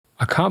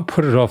I can't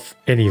put it off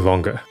any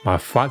longer. My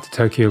flight to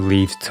Tokyo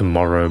leaves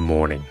tomorrow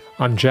morning.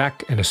 I'm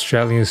Jack, an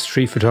Australian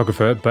street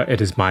photographer, but it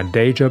is my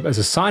day job as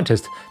a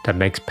scientist that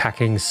makes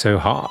packing so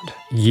hard.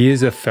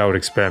 Years of failed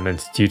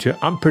experiments due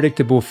to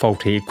unpredictable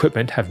faulty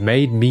equipment have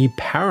made me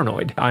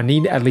paranoid. I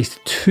need at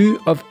least 2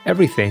 of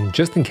everything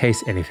just in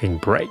case anything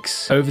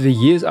breaks. Over the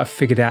years, I've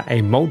figured out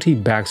a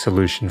multi-bag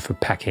solution for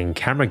packing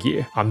camera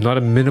gear. I'm not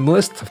a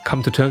minimalist, I've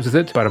come to terms with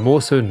it, but I'm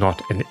also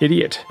not an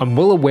idiot. I'm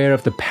well aware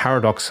of the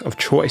paradox of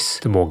choice.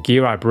 The more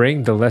gear I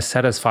bring, the less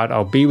satisfied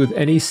I'll be with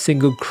any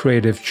single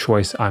creative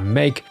choice I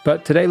make.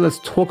 But today let's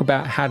talk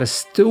about how to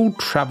still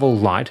travel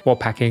light while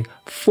packing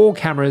 4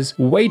 cameras,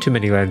 way too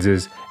many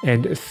lenses,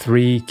 and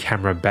 3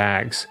 camera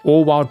bags,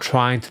 all while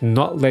trying to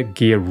not let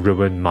gear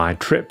ruin my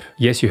trip.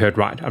 Yes, you heard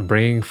right, I'm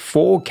bringing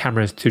 4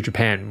 cameras to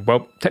Japan.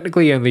 Well,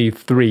 technically only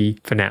 3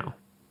 for now.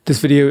 This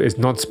video is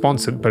not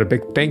sponsored, but a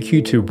big thank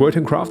you to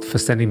Craft for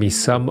sending me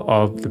some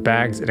of the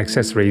bags and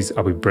accessories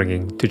I'll be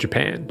bringing to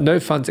Japan. No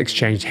funds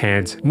exchanged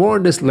hands. More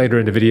on this later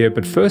in the video,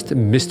 but first,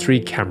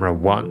 Mystery Camera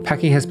 1.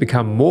 Packing has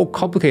become more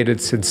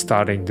complicated since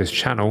starting this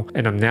channel,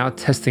 and I'm now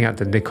testing out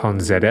the Nikon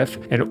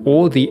ZF and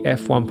all the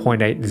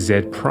f1.8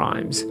 Z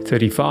primes,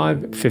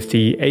 35,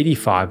 50,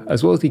 85,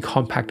 as well as the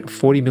compact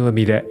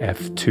 40mm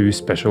f2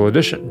 special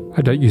edition.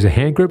 I don't use a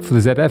hand grip for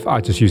the ZF,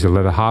 I just use a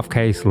leather half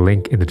case,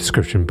 link in the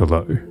description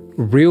below.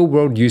 Real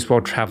world use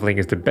while traveling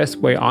is the best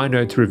way I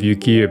know to review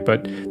gear,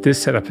 but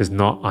this setup is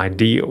not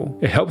ideal.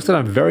 It helps that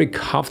I'm very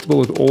comfortable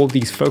with all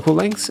these focal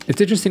lengths. It's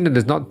interesting that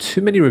there's not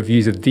too many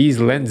reviews of these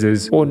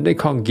lenses or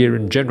Nikon gear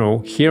in general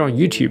here on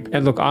YouTube.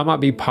 And look, I might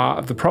be part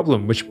of the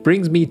problem, which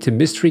brings me to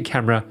mystery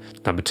camera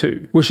number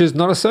 2, which is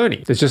not a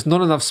Sony. There's just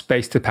not enough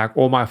space to pack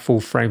all my full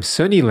frame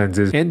Sony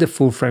lenses and the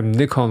full frame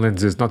Nikon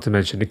lenses, not to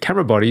mention the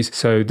camera bodies.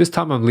 So this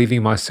time I'm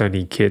leaving my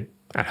Sony kit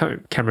at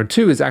home. Camera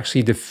 2 is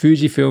actually the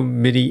Fujifilm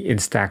Mini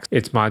Instax.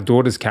 It's my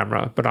daughter's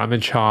camera, but I'm in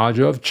charge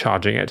of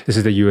charging it. This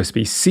is the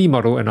USB-C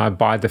model, and I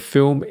buy the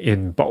film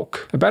in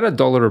bulk. About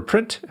 $1 a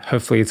print.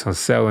 Hopefully it's on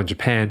sale in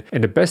Japan.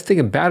 And the best thing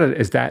about it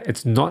is that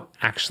it's not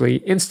actually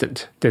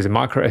instant. There's a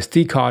micro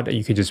SD card and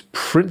you can just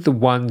print the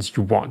ones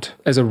you want.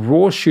 As a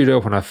raw shooter,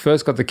 when I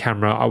first got the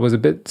camera, I was a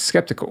bit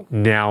skeptical.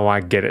 Now I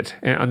get it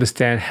and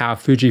understand how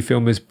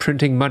Fujifilm is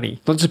printing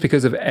money. Not just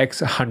because of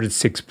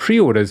X106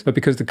 pre-orders, but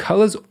because the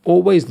colors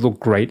always look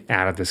great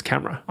out of this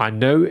camera. I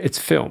know it's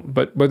film,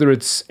 but whether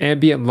it's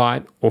ambient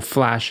light or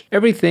flash,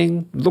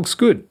 everything looks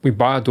good. We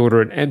buy our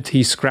daughter an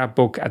empty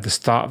scrapbook at the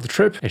start of the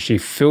trip, and she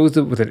fills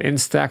it with an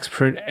Instax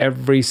print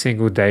every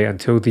single day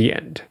until the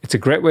end. It's a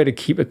great way to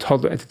keep a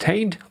toddler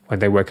entertained when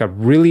they wake up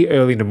really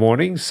early in the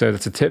morning, so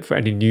that's a tip for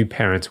any new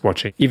parents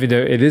watching. Even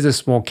though it is a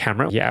small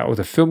camera, yeah, with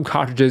the film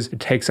cartridges, it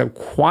takes up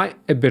quite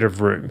a bit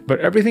of room, but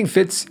everything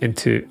fits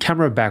into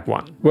camera bag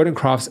 1,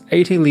 Craft's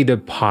 18-liter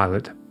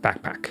Pilot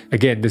backpack.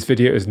 Again, this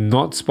video is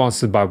not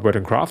sponsored by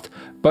Craft,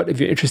 but if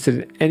you're interested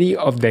in any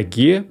of their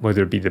gear,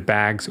 whether it be the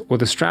bags or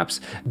the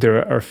straps, there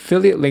are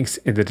affiliate links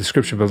in the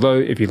description below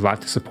if you'd like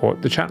to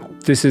support the channel.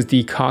 This is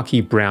the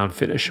khaki brown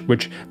finish,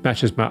 which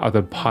matches my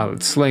other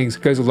Pilot slings,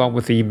 goes along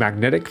with the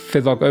magnetic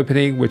fidlock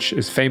opening, which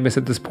is famous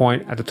at this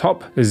point at the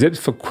top, the zips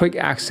for quick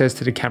access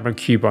to the camera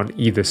cube on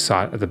either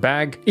side of the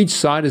bag. Each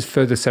side is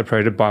further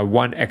separated by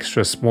 1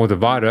 extra small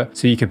divider,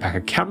 so you can pack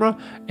a camera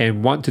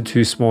and 1 to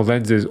 2 small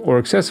lenses or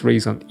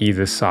accessories on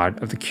either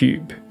side of the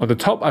cube. On the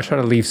top, I try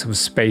to leave some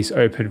space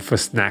open for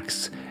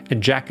snacks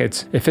and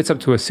jackets. It fits up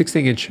to a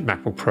 16-inch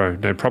MacBook Pro,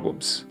 no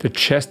problems. The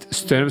chest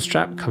sternum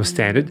strap comes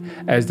standard,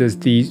 as does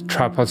the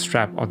tripod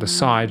strap on the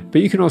side,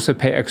 but you can also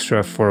pay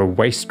extra for a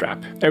waist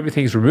strap.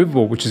 Everything's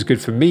removable, which is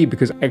good for me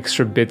because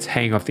extra bits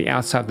hanging off the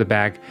outside of the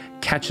bag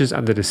catches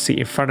under the seat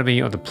in front of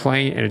me on the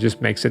plane, and it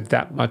just makes it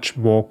that much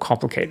more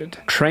complicated.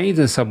 Trains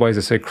and subways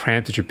are so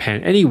cramped in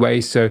Japan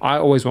anyway, so I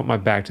always want my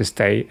bag to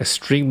stay as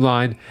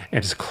streamlined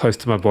and as close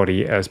to my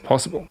body as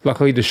possible.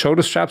 Luckily, the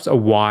shoulder straps are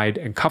wide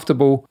and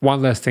comfortable,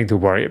 one less thing to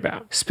worry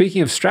about.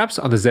 Speaking of straps,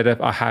 on the ZF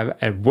I have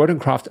a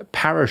Craft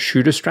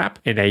parachuter strap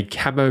in a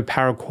camo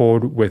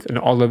paracord with an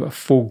olive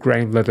full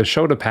grain leather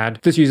shoulder pad.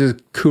 This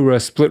uses Kura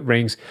split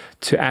rings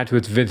to add to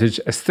its vintage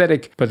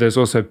aesthetic, but there's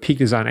also peak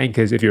design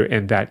anchors if you're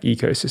in that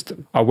ecosystem.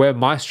 I wear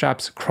my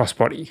straps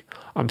crossbody.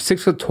 I'm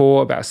 6 foot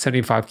tall, about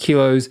 75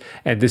 kilos,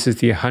 and this is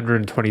the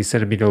 120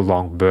 centimeter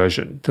long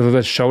version. The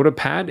leather shoulder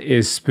pad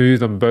is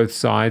smooth on both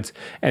sides,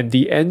 and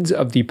the ends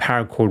of the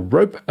paracord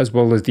rope, as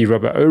well as the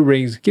rubber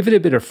O-rings, give it a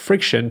bit of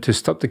friction to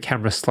stop the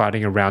camera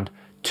sliding around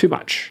too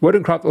much.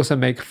 Craft also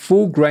make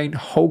full grain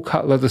whole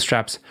cut leather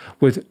straps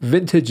with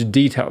vintage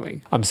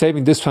detailing. I'm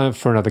saving this one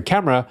for another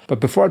camera, but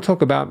before I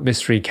talk about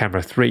Mystery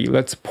Camera 3,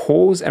 let's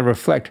pause and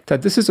reflect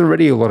that this is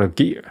already a lot of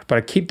gear, but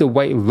I keep the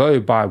weight low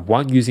by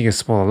 1, using a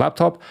smaller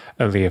laptop,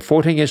 only a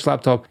 14-inch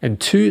laptop,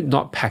 and 2,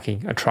 not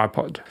packing a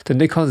tripod. The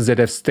Nikon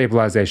ZF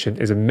stabilization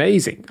is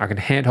amazing. I can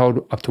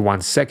handhold up to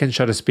 1 second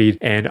shutter speed,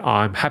 and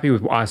I'm happy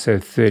with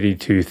ISO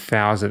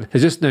 32,000.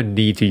 There's just no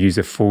need to use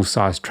a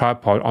full-size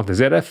tripod on the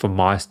ZF for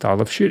my style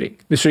of shooting.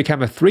 Mystery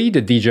Camera 3,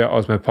 the DJI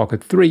Osmo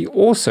Pocket 3,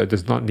 also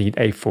does not need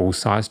a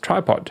full-size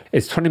tripod.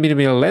 Its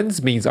 20mm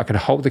lens means I can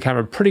hold the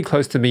camera pretty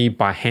close to me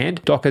by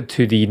hand, dock it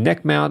to the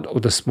neck mount or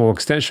the small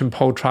extension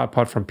pole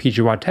tripod from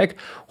PGY Tech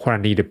when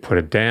I need to put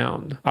it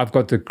down. I've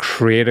got the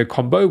Creator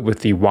combo with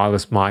the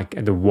wireless mic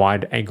and the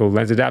wide angle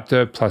lens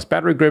adapter plus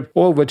battery grip,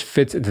 all of which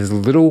fits into this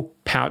little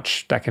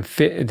pouch that can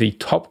fit in the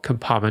top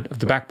compartment of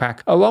the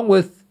backpack, along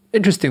with,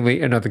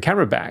 interestingly, another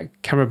camera bag.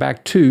 Camera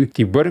bag 2,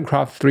 the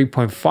Craft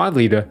 3.5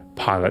 liter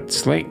Pilot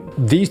Sling.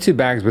 These two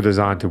bags were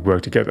designed to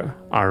work together.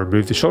 I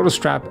removed the shoulder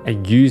strap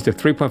and used the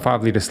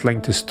 3.5 liter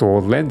sling to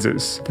store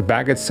lenses. The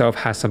bag itself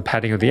has some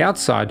padding on the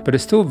outside, but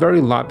it's still very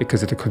light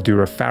because of the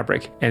Cordura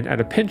fabric, and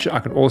at a pinch I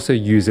can also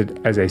use it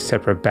as a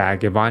separate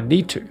bag if I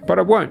need to. But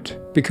I won't,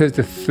 because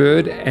the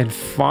third and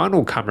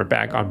final camera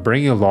bag I'm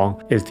bringing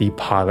along is the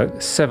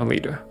Pilot 7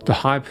 liter. The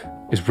hype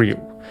is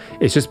real.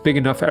 It's just big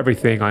enough for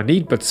everything I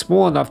need, but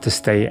small enough to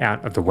stay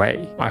out of the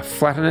way. I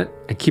flatten it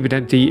and keep it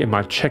empty in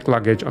my checked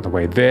luggage on the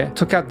way there.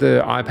 Took out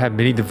the iPad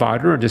mini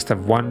divider and just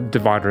have one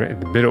divider in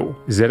the middle.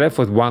 ZF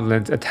with one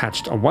lens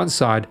attached on one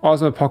side,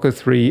 Osmo Pocket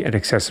 3 and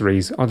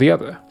accessories on the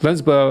other.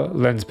 Lens blower,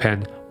 lens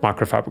pen,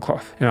 microfiber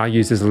cloth. And I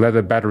use this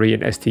leather battery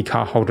and SD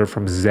card holder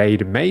from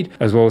Zaid Made,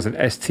 as well as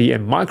an ST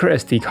and micro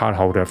SD card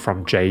holder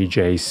from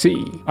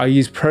JJC. I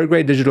use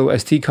pro-grade digital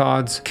SD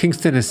cards,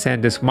 Kingston and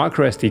SanDisk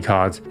micro SD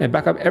cards, and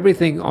back up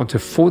everything onto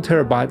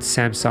 4TB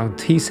Samsung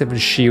T7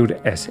 Shield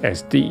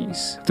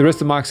SSDs. The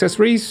rest of my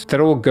accessories, that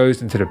all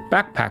goes into the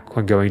backpack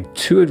when going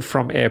to and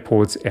from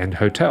airports and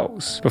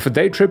hotels. But for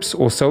day trips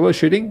or solo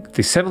shooting,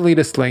 the 7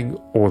 liter sling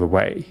all the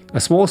way. A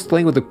small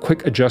sling with a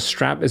quick adjust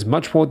strap is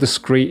much more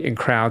discreet in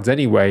crowds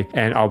anyway,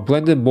 and I'll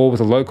blend in more with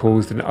the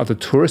locals than other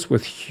tourists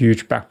with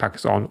huge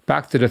backpacks on.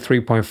 Back to the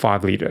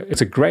 3.5 liter.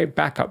 It's a great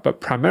backup,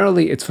 but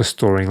primarily it's for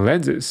storing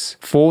lenses.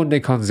 4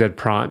 Nikon Z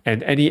Prime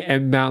and any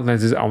M-mount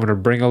lenses I want to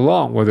bring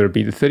along, whether it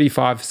be the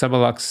 35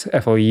 Summilux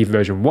FLE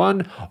version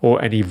 1 or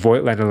any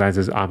Voigtlander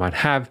lenses I might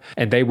have,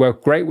 and they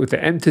work great with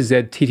the M to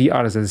Z TT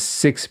Artisan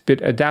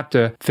 6-bit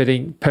adapter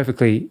fitting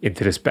perfectly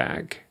into this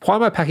bag. Why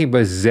am I packing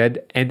both Z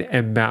and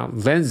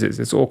M-mount lenses?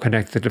 It's all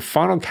connected to the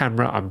final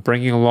camera I'm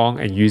bringing along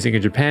and using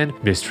in Japan,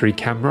 Mystery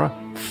Camera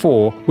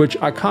 4, which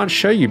I can't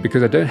show you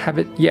because I don't have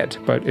it yet,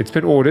 but it's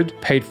been ordered,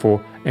 paid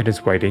for, and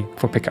is waiting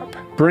for pickup.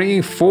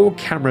 Bringing 4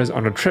 cameras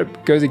on a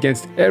trip goes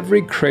against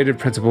every creative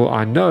principle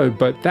I know,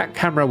 but that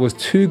camera was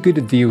too good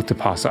a deal to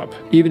pass up.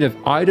 Even if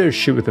I don't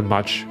shoot with it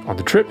much on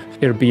the trip,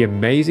 it'll be an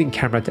amazing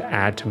camera to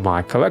add to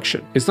my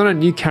collection. It's not a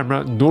new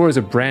camera, nor is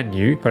it brand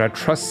new, but I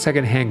trust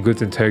secondhand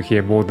goods in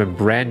Tokyo more than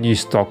brand new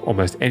stock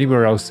almost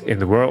anywhere else in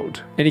the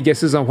world. Any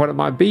guesses on what it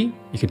might be?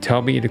 You can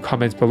tell me in the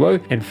comments below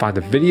and find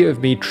a video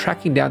of me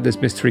tracking down this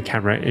mystery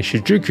camera in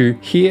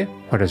Shinjuku here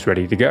when it's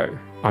ready to go.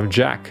 I'm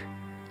Jack,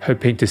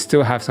 hoping to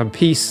still have some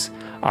peace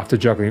after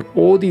juggling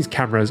all these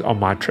cameras on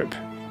my trip.